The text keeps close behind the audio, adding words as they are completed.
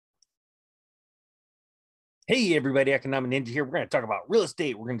Hey, everybody, Economic Ninja here. We're going to talk about real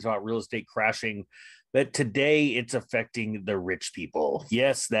estate. We're going to talk about real estate crashing, but today it's affecting the rich people.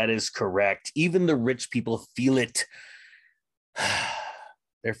 Yes, that is correct. Even the rich people feel it.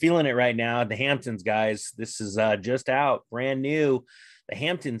 They're feeling it right now. The Hamptons, guys, this is just out, brand new. The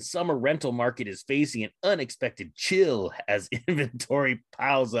Hampton summer rental market is facing an unexpected chill as inventory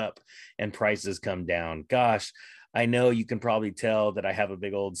piles up and prices come down. Gosh, I know you can probably tell that I have a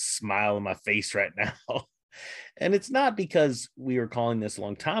big old smile on my face right now. And it's not because we were calling this a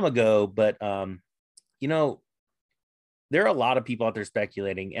long time ago, but you know, there are a lot of people out there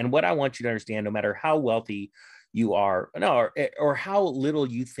speculating. And what I want you to understand, no matter how wealthy you are, no, or how little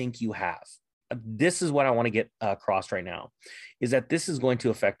you think you have, this is what I want to get across right now, is that this is going to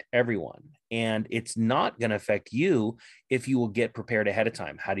affect everyone. And it's not going to affect you if you will get prepared ahead of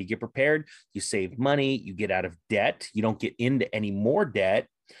time. How do you get prepared? You save money, you get out of debt, you don't get into any more debt.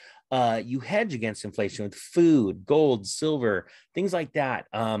 You hedge against inflation with food, gold, silver, things like that.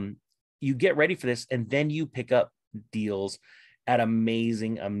 You get ready for this, and then you pick up deals at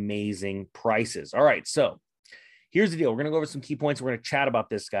amazing, amazing prices. All right, so here's the deal. We're going to go over some key points. We're going to chat about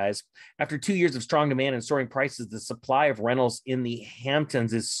this, guys. After 2 years of strong demand and soaring prices, the supply of rentals in the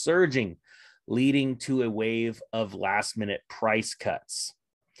Hamptons is surging, leading to a wave of last-minute price cuts.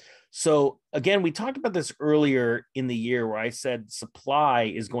 So again, we talked about this earlier in the year where I said supply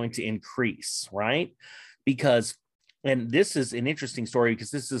is going to increase, right? Because, and this is an interesting story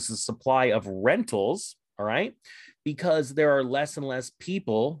because this is the supply of rentals, all right? Because there are less and less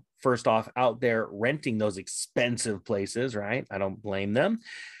people, first off, out there renting those expensive places, right? I don't blame them.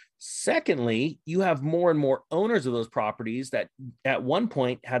 Secondly, you have more and more owners of those properties that at one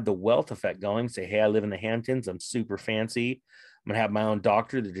point had the wealth effect going, say, hey, I live in the Hamptons, I'm super fancy. I'm going to have my own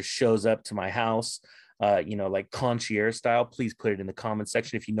doctor that just shows up to my house, like concierge style. Please put it in the comment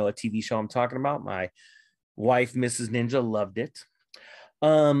section if you know a TV show I'm talking about. My wife, Mrs. Ninja, loved it.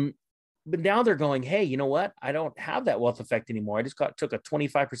 But now they're going, hey, you know what? I don't have that wealth effect anymore. I just took a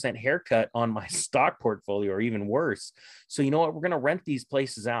 25% haircut on my stock portfolio, or even worse. So you know what? We're going to rent these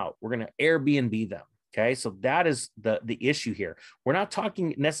places out. We're going to Airbnb them. Okay. So that is the issue here. We're not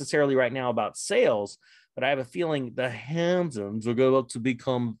talking necessarily right now about sales, but I have a feeling the Hamptons are going to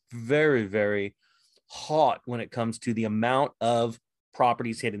become very, very hot when it comes to the amount of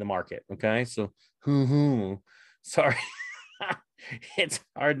properties hitting the market. Okay. So, sorry. It's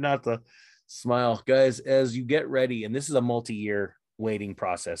hard not to smile, guys, as you get ready. And this is a multi-year waiting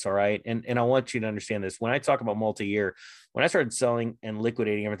process. All right. And I want you to understand this. When I talk about multi-year, when I started selling and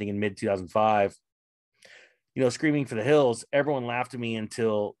liquidating everything in mid 2005, screaming for the hills, everyone laughed at me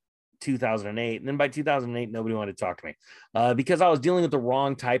until 2008. And then by 2008, nobody wanted to talk to me because I was dealing with the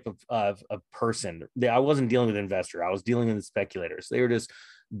wrong type of person. I wasn't dealing with an investor. I was dealing with speculators. They were just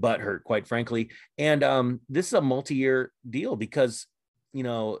butthurt, quite frankly. And this is a multi-year deal because,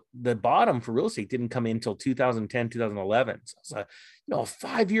 the bottom for real estate didn't come in until 2010, 2011. So it's a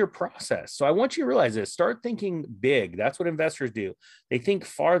 5-year process. So I want you to realize this. Start thinking big. That's what investors do. They think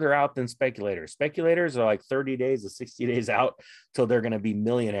farther out than speculators. Speculators are like 30 days to 60 days out till they're going to be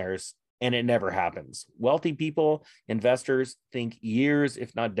millionaires, and it never happens. Wealthy people, investors, think years,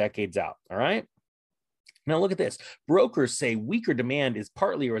 if not decades out. All right. Now look at this. Brokers say weaker demand is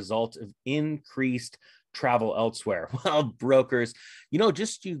partly a result of increased travel elsewhere. Well, brokers,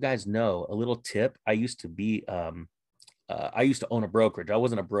 just so you guys know, a little tip. I used to own a brokerage. I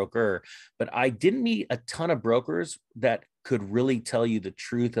wasn't a broker, but I didn't meet a ton of brokers that could really tell you the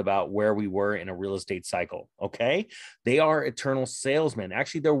truth about where we were in a real estate cycle. Okay. They are eternal salesmen.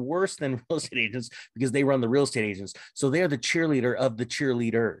 Actually, they're worse than real estate agents because they run the real estate agents. So they're the cheerleader of the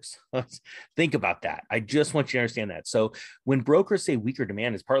cheerleaders. Think about that. I just want you to understand that. So when brokers say weaker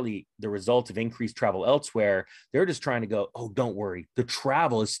demand is partly the result of increased travel elsewhere, they're just trying to go, oh, don't worry. The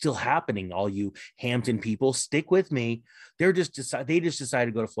travel is still happening. All you Hampton people, stick with me. They just decided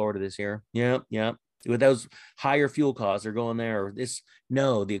to go to Florida this year. Yeah. With those higher fuel costs, they're going there. Or this,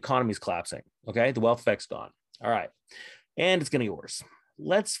 no, the economy's collapsing. Okay, the wealth effect's gone. All right, and it's going to get worse.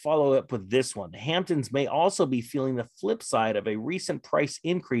 Let's follow up with this one. The Hamptons may also be feeling the flip side of a recent price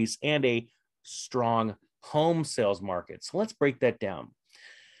increase and a strong home sales market. So let's break that down.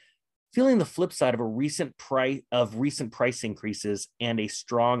 Feeling the flip side of recent price increases and a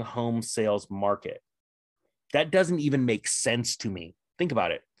strong home sales market. That doesn't even make sense to me. Think about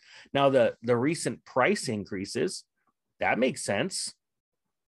it. Now, the recent price increases, that makes sense.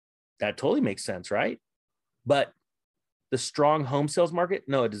 That totally makes sense, right? But the strong home sales market,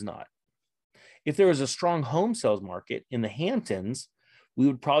 no, it does not. If there was a strong home sales market in the Hamptons, we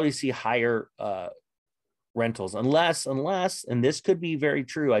would probably see higher rentals, unless, and this could be very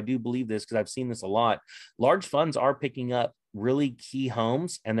true. I do believe this because I've seen this a lot. Large funds are picking up really key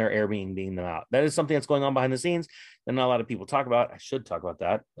homes and they're Airbnb them out. That is something that's going on behind the scenes that not a lot of people talk about. I should talk about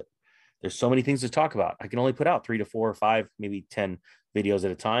that, but there's so many things to talk about. I can only put out 3 to 4 or 5, maybe 10 videos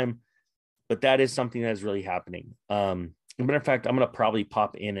at a time, but that is something that is really happening. As a matter of fact, I'm going to probably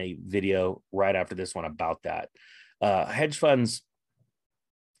pop in a video right after this one about that. Hedge funds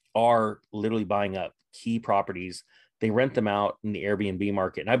are literally buying up key properties. They rent them out in the Airbnb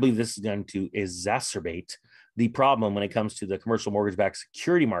market. And I believe this is going to exacerbate the problem when it comes to the commercial mortgage-backed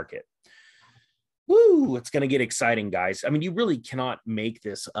security market. Woo, it's going to get exciting, guys. I mean, you really cannot make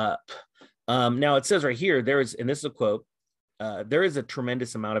this up. Now it says right here, there is, and this is a quote, there is a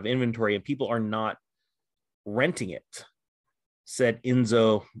tremendous amount of inventory and people are not renting it, said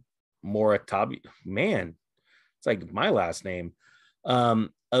Enzo Moratabi. Man, it's like my last name,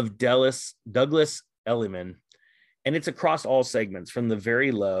 of Douglas Elliman. And it's across all segments from the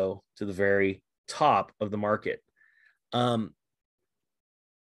very low to the very top of the market.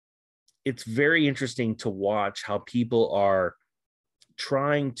 It's very interesting to watch how people are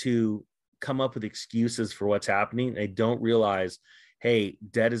trying to come up with excuses for what's happening. They don't realize, hey,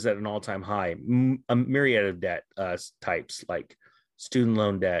 debt is at an all-time high. A myriad of debt types like student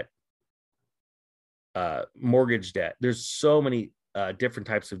loan debt, mortgage debt. There's so many different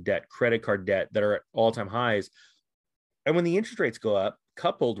types of debt, credit card debt that are at all-time highs. And when the interest rates go up,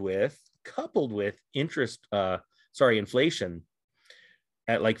 coupled with inflation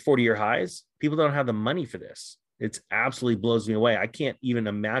at like 40-year highs, people don't have the money for this. It's absolutely blows me away. I can't even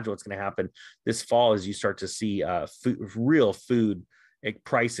imagine what's going to happen this fall as you start to see real food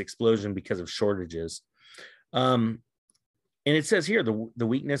price explosion because of shortages. And it says here, the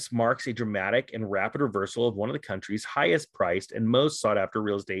weakness marks a dramatic and rapid reversal of one of the country's highest priced and most sought after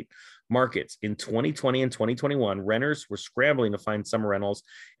real estate markets. In 2020 and 2021, renters were scrambling to find summer rentals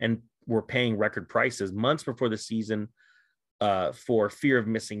and were paying record prices months before the season for fear of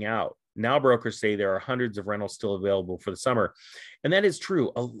missing out. Now brokers say there are hundreds of rentals still available for the summer. And that is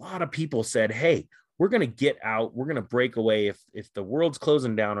true. A lot of people said, hey, we're going to get out. We're going to break away. If the world's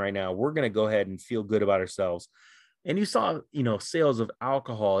closing down right now, we're going to go ahead and feel good about ourselves. And you saw, sales of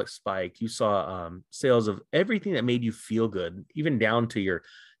alcohol spike. You saw sales of everything that made you feel good, even down to your,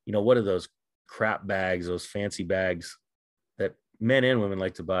 what are those crap bags, those fancy bags that men and women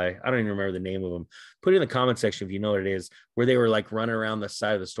like to buy. I don't even remember the name of them. Put it in the comment section if you know what it is, where they were like running around the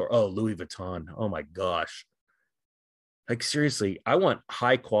side of the store. Oh, Louis Vuitton. Oh my gosh. Like seriously, I want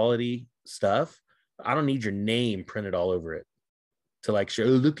high quality stuff. I don't need your name printed all over it to like show,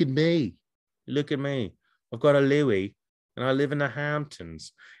 look at me. Look at me. I've got a Louis and I live in the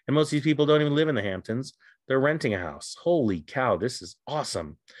Hamptons. And most of these people don't even live in the Hamptons. They're renting a house. Holy cow, this is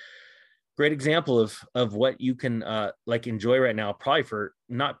awesome. Great example of what you can enjoy right now, probably for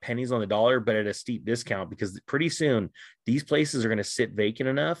not pennies on the dollar, but at a steep discount, because pretty soon these places are going to sit vacant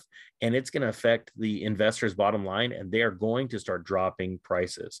enough and it's going to affect the investor's bottom line and they are going to start dropping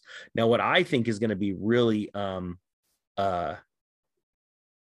prices. Now, what I think is going to be really,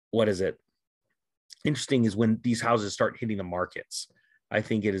 interesting is when these houses start hitting the markets. I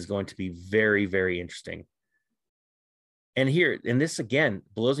think it is going to be very, very interesting. And this again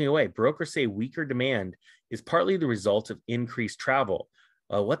blows me away. Brokers say weaker demand is partly the result of increased travel.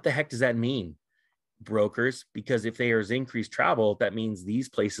 What the heck does that mean, brokers? Because if there's increased travel, that means these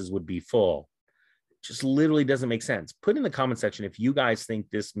places would be full. Just literally doesn't make sense. Put in the comment section if you guys think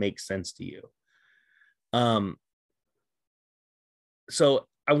this makes sense to you. So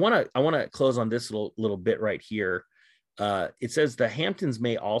I want to close on this little bit right here. It says the Hamptons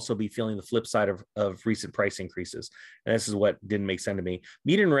may also be feeling the flip side of recent price increases. And this is what didn't make sense to me.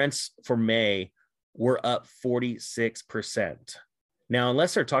 Median rents for May were up 46%. Now,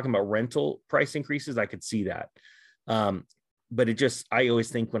 unless they're talking about rental price increases, I could see that. But I always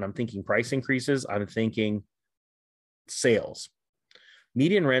think when I'm thinking price increases, I'm thinking sales.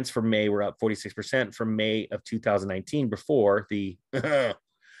 Median rents for May were up 46% from May of 2019 before the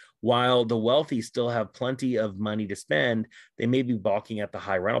while the wealthy still have plenty of money to spend, they may be balking at the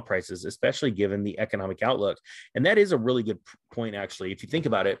high rental prices, especially given the economic outlook. And that is a really good point, actually. If you think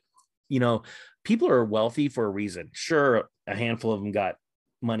about it, people are wealthy for a reason. Sure, a handful of them got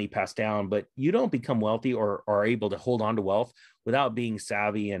money passed down, but you don't become wealthy or are able to hold on to wealth without being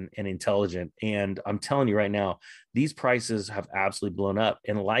savvy and intelligent. And I'm telling you right now, these prices have absolutely blown up.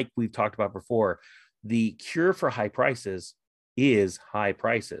 And like we've talked about before, the cure for high prices is high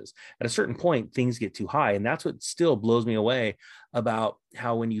prices. At a certain point, things get too high. And that's what still blows me away about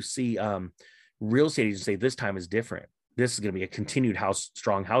how when you see real estate agents say this time is different, this is going to be a continued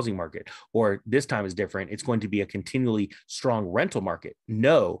strong housing market, or this time is different. It's going to be a continually strong rental market.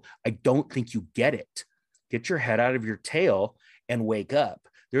 No, I don't think you get it. Get your head out of your tail and wake up.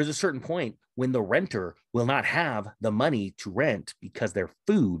 There's a certain point when the renter will not have the money to rent because their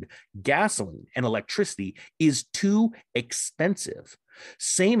food, gasoline, and electricity is too expensive.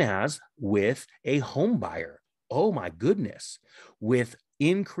 Same as with a home buyer. Oh my goodness. With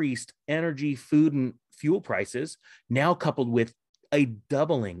increased energy, food, and fuel prices, now coupled with a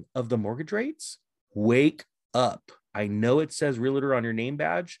doubling of the mortgage rates, wake up. I know it says realtor on your name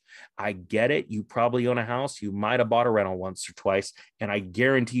badge. I get it. You probably own a house. You might have bought a rental once or twice. And I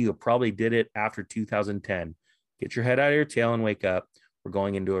guarantee you probably did it after 2010. Get your head out of your tail and wake up. We're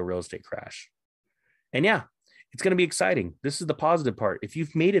going into a real estate crash. And yeah, it's going to be exciting. This is the positive part. If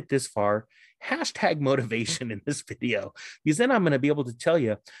you've made it this far, hashtag motivation in this video, because then I'm going to be able to tell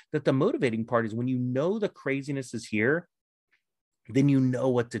you that the motivating part is when you know the craziness is here, then you know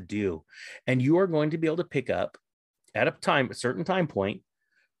what to do. And you are going to be able to pick up at a certain time point,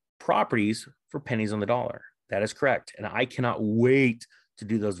 properties for pennies on the dollar. That is correct. And I cannot wait to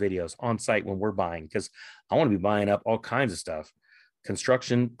do those videos on site when we're buying, because I want to be buying up all kinds of stuff.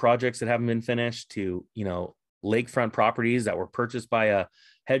 Construction projects that haven't been finished to, lakefront properties that were purchased by a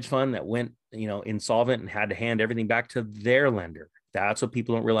hedge fund that went, insolvent and had to hand everything back to their lender. That's what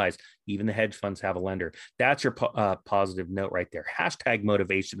people don't realize. Even the hedge funds have a lender. That's your positive note right there. Hashtag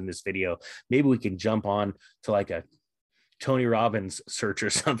motivation in this video. Maybe we can jump on to like a Tony Robbins search or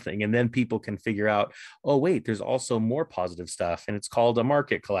something, and then people can figure out, oh, wait, there's also more positive stuff, and it's called a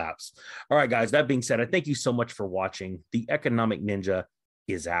market collapse. All right, guys, that being said, I thank you so much for watching. The Economic Ninja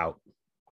is out.